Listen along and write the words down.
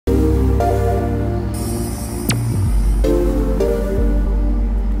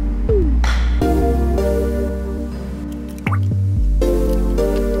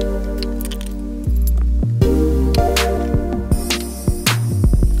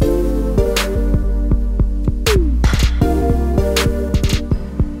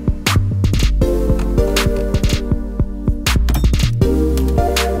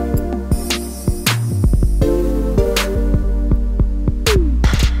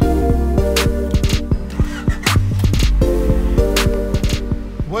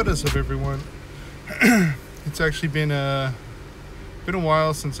What is up, everyone? It's actually been a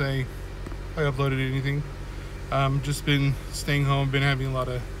while since I uploaded anything. Just been staying home, been having a lot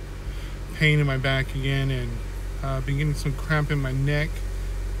of pain in my back again, and been getting some cramp in my neck.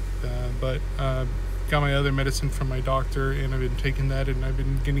 But got my other medicine from my doctor, and I've been taking that, and I've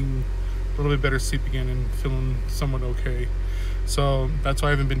been getting a little bit better sleep again and feeling somewhat okay. So that's why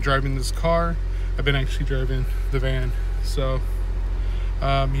I haven't been driving this car. I've been actually driving the van. So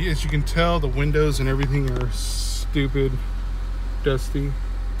as you can tell, the windows and everything are stupid dusty.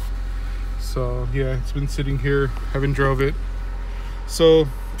 So yeah, it's been sitting here, haven't drove it. So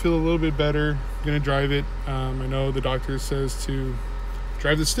feel a little bit better, gonna drive it. I know the doctor says to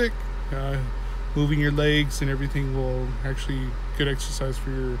drive the stick. Moving your legs and everything will actually good exercise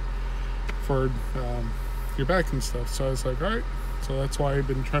for your back and stuff. So I was like, all right. So that's why I've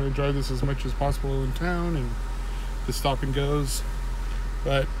been trying to drive this as much as possible in town and the stop and goes.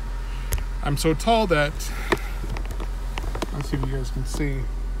 But I'm so tall that, let's see if you guys can see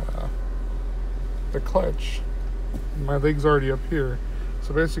the clutch. My leg's already up here.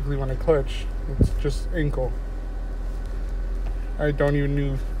 So basically when I clutch, it's just ankle. I don't even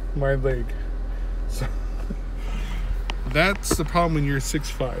move my leg. So that's the problem when you're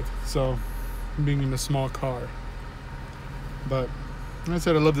 6'5". So being in a small car. But like I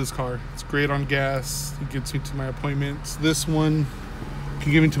said, I love this car. It's great on gas. It gets me to my appointments. This one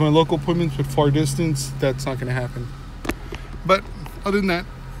can get me to my local appointments, but far distance, that's not going to happen. But other than that,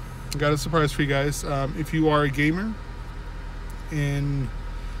 I got a surprise for you guys. If you are a gamer and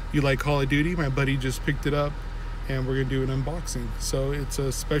you like Call of Duty, my buddy just picked it up, and we're going to do an unboxing. So it's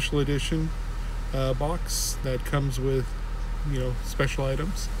a special edition box that comes with, special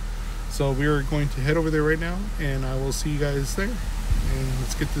items. So we are going to head over there right now, and I will see you guys there. And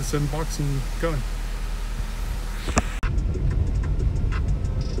let's get this unboxing going.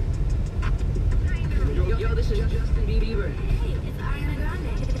 Yo, this is Justin Bieber. Hey, it's Ariana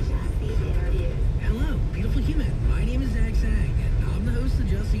Grande. Hello, beautiful human. My name is Zach Zag, and I'm the host of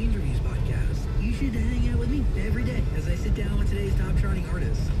Just the Interviews podcast. You should hang out with me every day as I sit down with today's top charting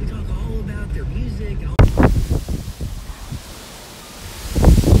artists. We talk all about their music and all.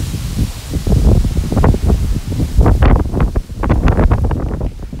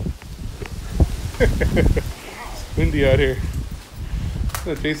 It's windy out here. What's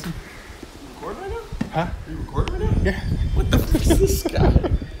up, Jason? You recording right now? Huh? You recording right now? Yeah. What the fuck is this guy?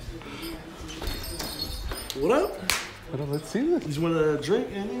 What up? Well, let's see this. You just want a drink,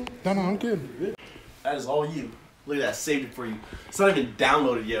 Andy? No, I'm good. That is all you. Look at that, saved it for you. It's not even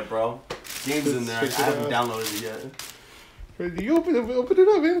downloaded yet, bro. Game's in there. I haven't downloaded it yet. You open it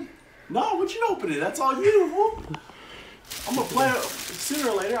up, man. No, what you open it? That's all you. Fool. I'm gonna play it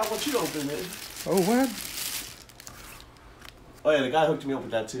sooner or later. I want you to open it. Oh, what? Oh yeah, the guy hooked me up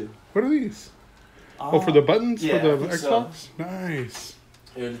with that too. What are these? For the buttons? Yeah, for I the think so. Xbox? Nice.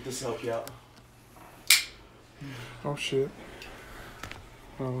 Here, this will help you out. Oh, shit.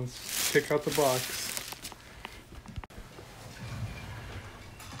 Well, let's pick out the box.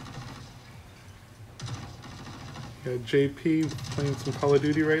 Got JP playing some Call of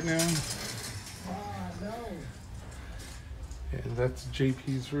Duty right now. And that's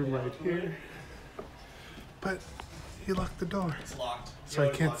JP's room right here. But he locked the door, It's locked. so I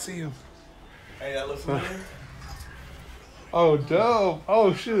can't see him. Hey, that looks familiar. Oh, dope.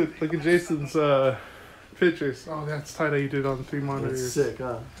 Oh, shoot. Look at Jason's pictures. Oh, that's tight how you did on 3 monitors. That's sick,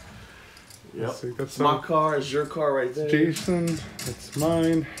 huh? Yep. That's sick. That's My car is your car right there. Jason, that's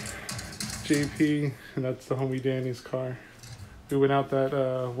mine. JP, and that's the homie Danny's car. We went out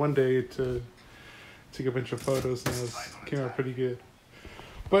that one day to take a bunch of photos, and it came out pretty good.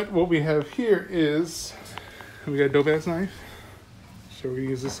 But what we have here is, we got a dope ass knife. So we're gonna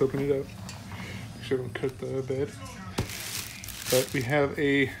use this to open it up. Make sure I don't cut the bed. But we have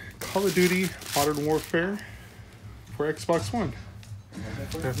a Call of Duty Modern Warfare for Xbox One.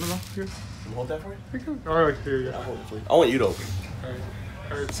 Yeah, no, here. Can you hold that for me? Here you go. All right, here you go. I'll hold it for you. I want you to open.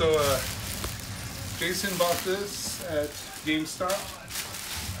 All right. So Jason bought this at GameStop.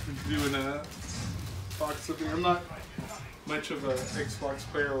 I'm doing a box opening. I'm not much of an Xbox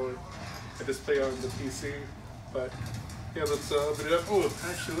player, or I just play on the PC. But yeah, let's open it up. Oh,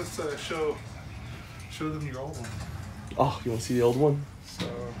 actually, let's show them your old one. Oh, you want to see the old one? So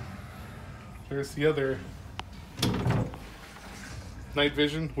there's the other Night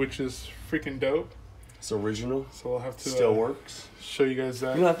Vision, which is freaking dope. It's original. So I'll have to Still works. show you guys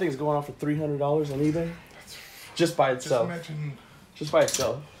that. You know that thing's going on for $300 on eBay? Just by itself. Just by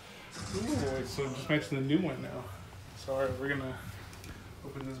itself. Ooh, so just mention the new one now. So alright, we're gonna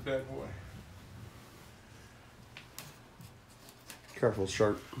open this bad boy. Careful,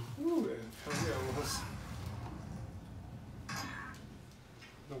 sharp. Ooh, hell yeah, it was.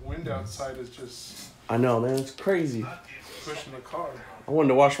 The wind outside is just I know, man. It's crazy. pushing the car. I wanted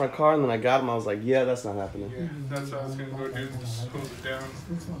to wash my car, and then I got him. I was like, yeah, that's not happening. Yeah, that's what I was gonna go do. Just hose it down.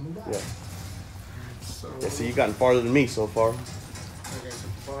 Yeah. So, Yeah, so you've gotten farther than me so far. I got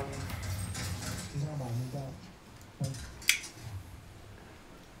the bottom.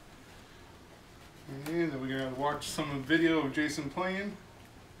 And then we're gonna watch some video of Jason playing.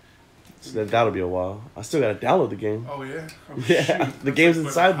 So that'll be a while. I still gotta download the game. Oh yeah. Oh, Yeah, shoot. the That's game's like,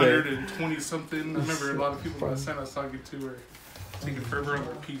 inside there. 120 something. I remember a lot of people last time I was talking to were taking forever on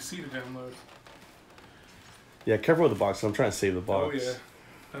their PC to download. Yeah, careful with the box. I'm trying to save the box. Oh yeah,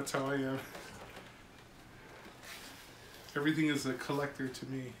 that's how I am. Everything is a collector to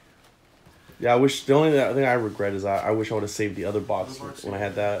me. Yeah, I wish the only thing I regret is I wish I would have saved the other box Other box, when I yeah.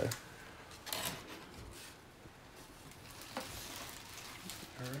 had that.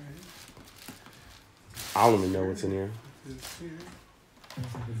 All right. I don't even know what's in here. Is here. And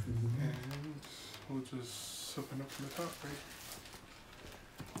we'll just open up from the top, right?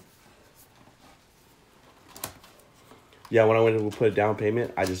 Yeah, when I went to put a down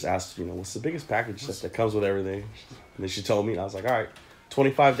payment, I just asked, what's the biggest package that comes with everything? And then she told me, and I was like, all right,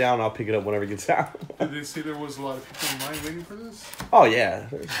 25 down, I'll pick it up whenever it gets out. Did they say there was a lot of people in line waiting for this? Oh, yeah,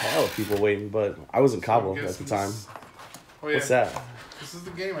 there's a hell of people waiting, but I was in Cabo I'm at the guessing time. this- Oh yeah. What's that? This is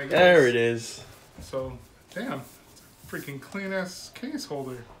the game, I guess. There it is. So, damn, it's a freaking clean ass case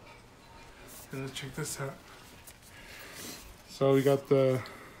holder. And let's check this out. So we got the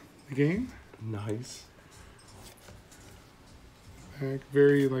game. Nice.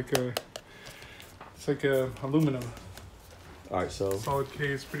 Very like a, it's like a aluminum All right, so solid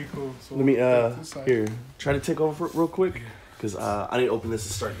case, pretty cool. So let me, we'll put this side. here, try to take over real quick, because I need to open this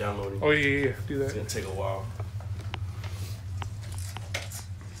and start downloading. Oh yeah, do It's that. going to take a while.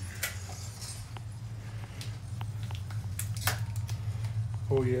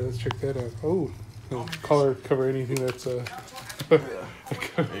 Oh yeah, let's check that out. Oh, no, cover anything that's There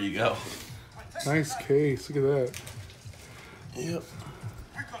you go. nice case. Look at that. Yep.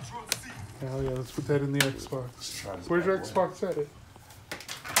 Oh yeah, let's put that in the Xbox. Let's try this Where's your bad boy. Xbox at?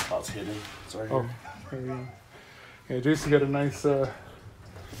 Oh, it's hidden. It's right Oh, here. there we go. Yeah, Jason got a nice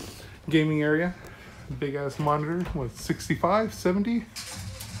gaming area. Big ass monitor. What, 65, 70? I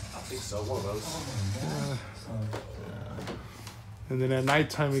think so. One of those. And then at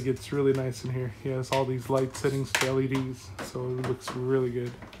nighttime it gets really nice in here. He has all these light settings to LEDs, so it looks really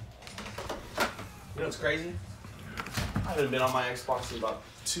good. You know what's crazy? I haven't been on my Xbox in about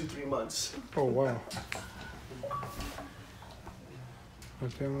 2-3 months. Oh wow.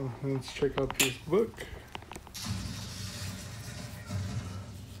 Okay, well, let's check out this book.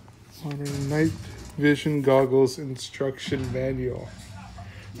 Modern Night Vision Goggles Instruction Manual.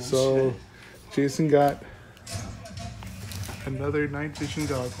 So, Jason got another night vision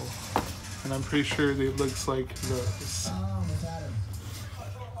goggle, and I'm pretty sure it looks like those.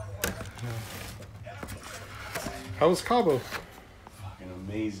 How was Cabo? Fucking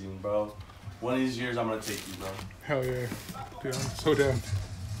amazing, bro. One of these years, I'm gonna take you, bro. Hell yeah. Dude, I'm so down.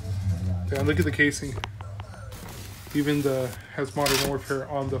 Damn, look at the casing. Even has Modern Warfare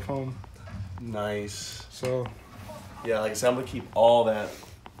on the phone. Nice. So Yeah, like I said, I'm gonna keep all that.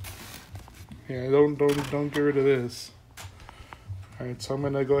 yeah, don't get rid of this. Alright, so I'm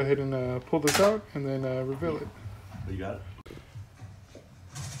gonna go ahead and pull this out and then reveal it. You got it?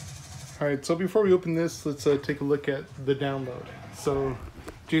 Alright, so before we open this, let's take a look at the download. So,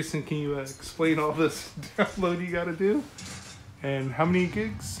 Jason, can you explain all this download you gotta do? And how many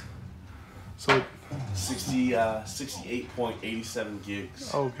gigs? So, 68.87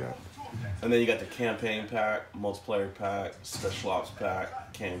 gigs. oh god. And then you got the campaign pack, multiplayer pack, special ops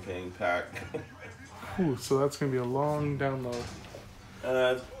pack, campaign pack. Ooh, so that's gonna be a long download.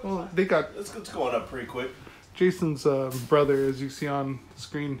 Well, They got it's going up pretty quick. Jason's brother, as you see on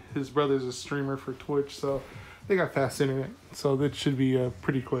screen, his brother's a streamer for Twitch, so they got fast internet, so that should be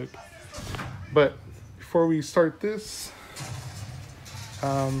pretty quick. But before we start this,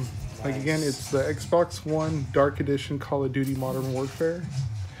 like again, it's the Xbox One Dark Edition Call of Duty Modern Warfare.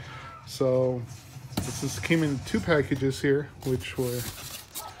 So this came in 2 packages here, which were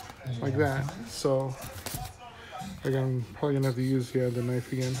like that. So I'm probably gonna have to use the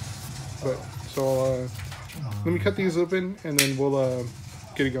knife again. But so let me cut these open and then we'll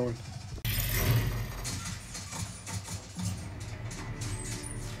get it going.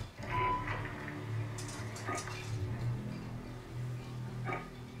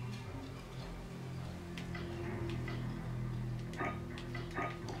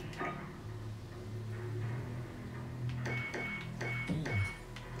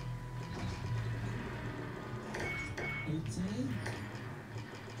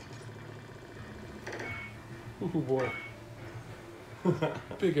 boy.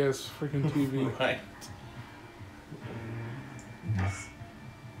 Big ass freaking TV. Right.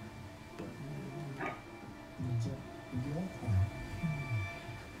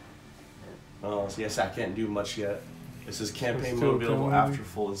 Oh, so yes, I can't do much yet. This is campaign Still mode available going. after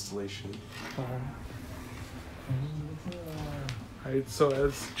full installation. Alright, so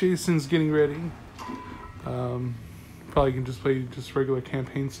as Jason's getting ready, probably can just play just regular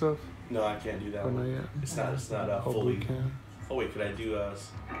campaign stuff. No, I can't do that Or not one. yet. It's not Hopefully fully. can. Oh wait, could I do Alright,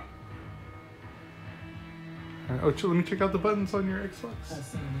 oh, let me check out the buttons on your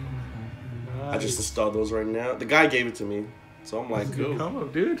Xbox. I just installed those right now. The guy gave it to me, so I'm like, Good cool. combo,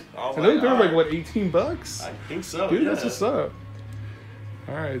 dude. Oh, I know they're like alright. what, $18? I think so. Dude, yeah. that's what's up.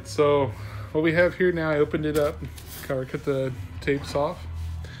 Alright, so what we have here now, I opened it up, cut the tapes off.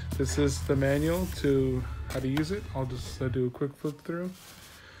 This is the manual to how to use it. I'll just do a quick flip through.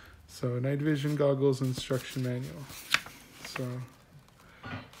 So, night vision goggles instruction manual. So,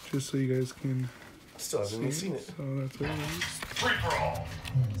 just so you guys can Still haven't even seen it. So that's what it is. Free for all.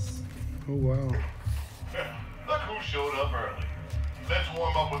 Oh wow. Look who showed up early. Let's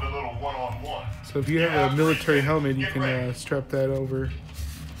warm up with a little one-on-one. So if you have a military helmet, you can strap that over.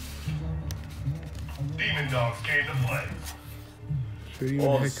 Demon Dogs came to play. Show you,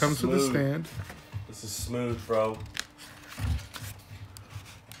 Oh, and it comes with a smooth. stand. This is smooth, bro.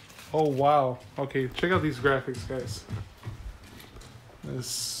 Oh wow. Okay, check out these graphics, guys. It's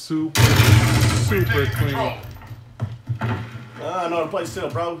super Take clean. control. I know how to play still,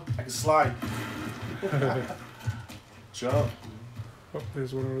 bro. I can slide. Jump. Oh,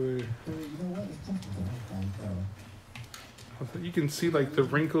 there's one over there. You can see like the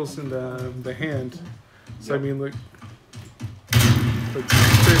wrinkles in the hand. So I mean, like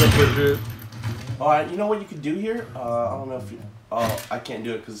straight up legit. Alright, you know what you could do here? I don't know if you... Oh, I can't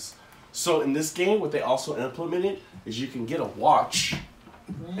do it because... So in this game, what they also implemented is you can get a watch.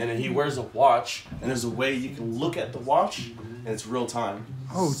 And then he wears a watch. And there's a way you can look at the watch. And it's real time.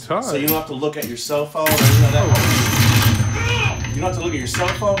 Oh, Todd. So you don't have to look at your cell phone. Or anything like that. You don't have to look at your cell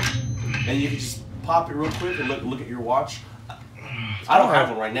phone. And you can just pop it real quick and look at your watch. I don't have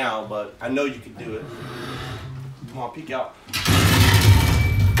one right now, but I know you can do it. Come on, peek out.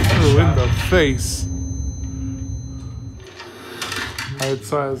 Oh, in the face. Alright,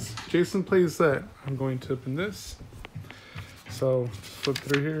 so as Jason plays that, I'm going to open this. So, flip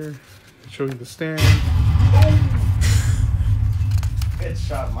through here, show you the stand.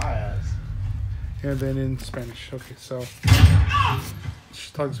 Headshot my ass. And then in Spanish. Okay, so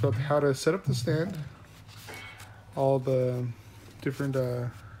she talks about how to set up the stand, all the different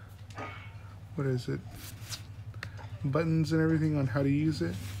what is it, buttons and everything on how to use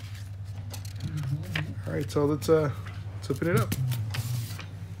it. All right, so let's open it up.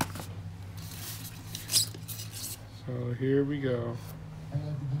 So here we go.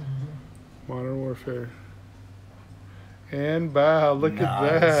 Modern Warfare. And wow, look at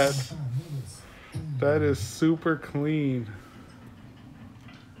that. That is super clean.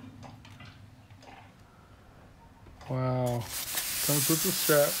 Wow. Comes with the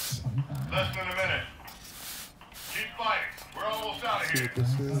straps. Less than a minute. Keep fighting. We're almost out of See here. what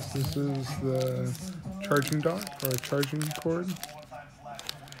this is. This is the charging dock or charging cord.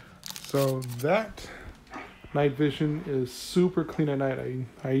 So that night vision is super clean at night.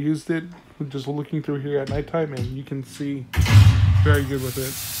 I used it just looking through here at nighttime, and you can see very good with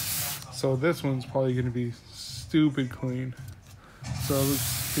it. So this one's probably going to be stupid clean. So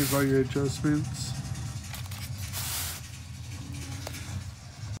here's all your adjustments.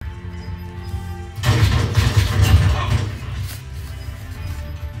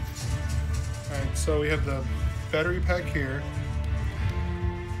 Alright, so we have the battery pack here.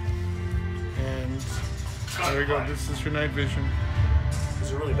 And there we go. This is your night vision. Is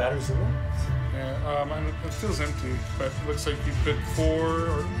there really batteries in there? Yeah, it feels empty, but it looks like you put 4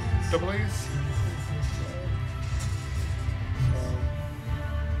 or AA's.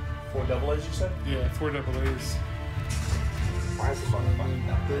 4 double A's, you said? Yeah, 4 AA's. Why is this on fucking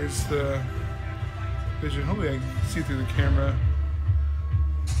down? There's the vision. Hopefully I can see through the camera.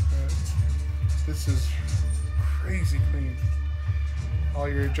 This is crazy clean. All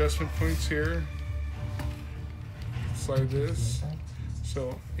your adjustment points here. Slide this.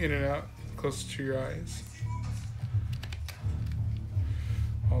 So in and out, close to your eyes.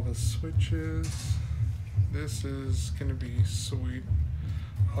 All the switches. This is gonna be sweet.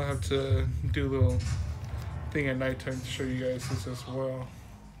 I'll have to do a little thing at nighttime to show you guys this as well.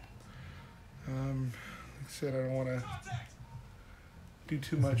 Like I said, I don't want to do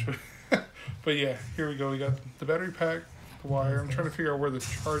too much, but yeah, here we go. We got the battery pack, the wire. I'm trying to figure out where the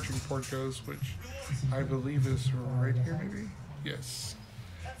charging port goes, which I believe is right here, maybe? Yes.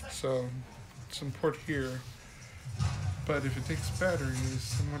 So, some port here. But if it takes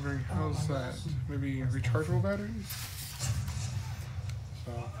batteries, I'm wondering how's that? Maybe rechargeable batteries?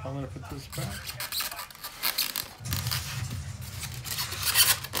 So, I'm going to put this back.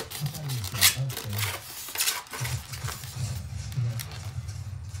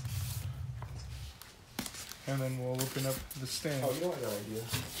 And then we'll open up the stand. Oh, you know what I got an idea.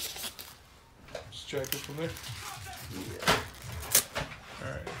 Just jack it from there. Yeah.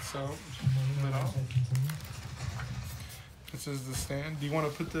 Alright, so lid off. This is the stand. Do you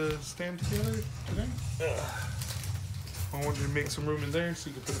want to put the stand together today? I wanted to make some room in there so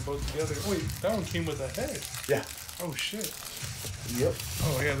you can put them both together. Oh, wait, that one came with a head. Yeah. Oh shit. Yep.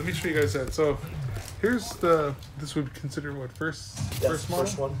 Oh yeah, let me show you guys that. So here's this would be considered what, first model?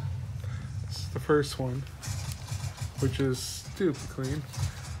 First one. This is the first one, which is stupid clean.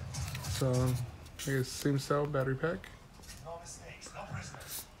 So I guess same style battery pack.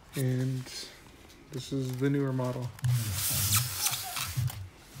 And this is the newer model.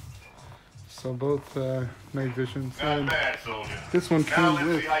 So both night vision. Not bad, soldier. This one Now came let's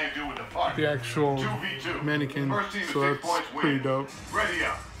with see how you do with the part. the actual 2v2. mannequin, First team to so 6 that's points pretty wins. dope. Ready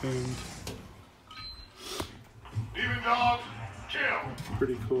up. And Demon dogs, kill.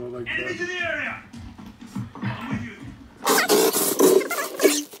 pretty cool, I like Enemy to that. the area. I'm with you.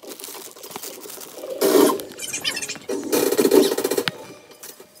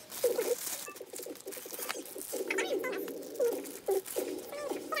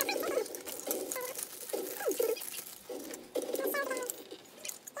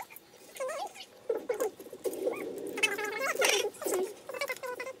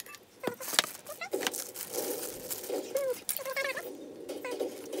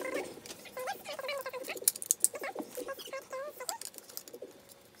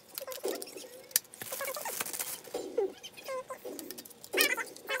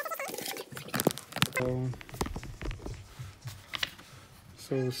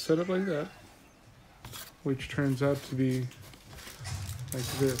 So set up like that, which turns out to be like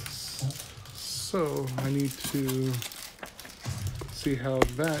this. So I need to see how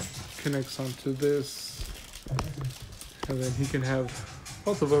that connects onto this, and then he can have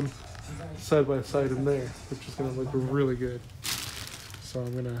both of them side by side in there, which is gonna look really good. So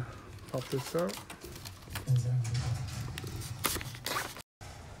I'm gonna pop this out.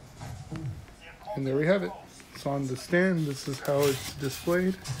 And there we have it. It's on the stand. This is how it's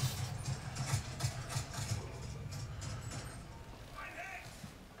displayed.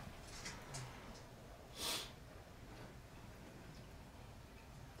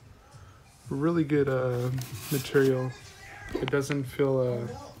 Really good material. It doesn't feel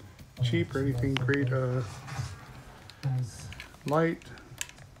cheap or anything. Great, light,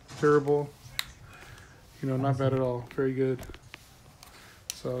 durable. You know, not bad at all. Very good.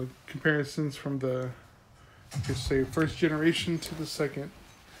 So comparisons from the, just say, first generation to the second.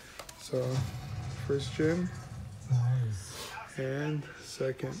 So first gen and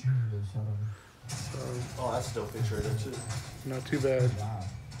second. So Oh, that's a dope picture right there too. not too bad.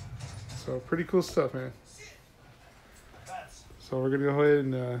 So pretty cool stuff, man. So we're gonna go ahead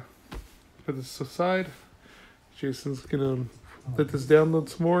and put this aside. Jason's gonna let this download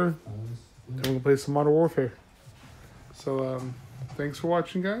some more. Then we're gonna play some Modern Warfare. So thanks for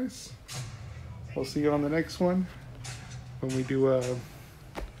watching, guys. We'll see you on the next one when we do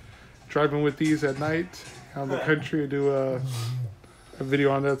driving with these at night out in the country. Do a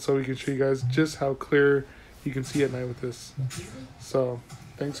video on that so we can show you guys just how clear you can see at night with this. So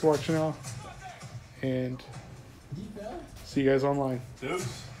thanks for watching all, and see you guys online.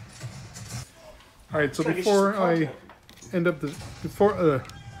 Dudes. All right, so before I end up before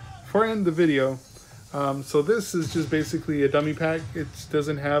I end the video, so this is just basically a dummy pack. It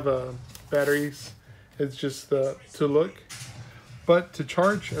doesn't have batteries. It's just to look. But to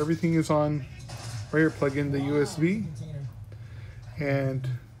charge, everything is on right here. Plug in the USB, and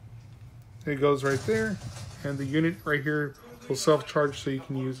it goes right there. And the unit right here will self-charge, so you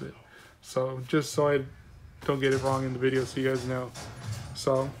can use it. So just so I don't get it wrong in the video, so you guys know.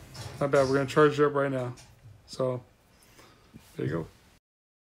 So not bad. We're gonna charge it up right now. So there you go.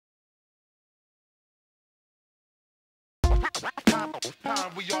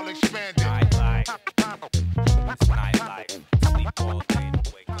 We all expand.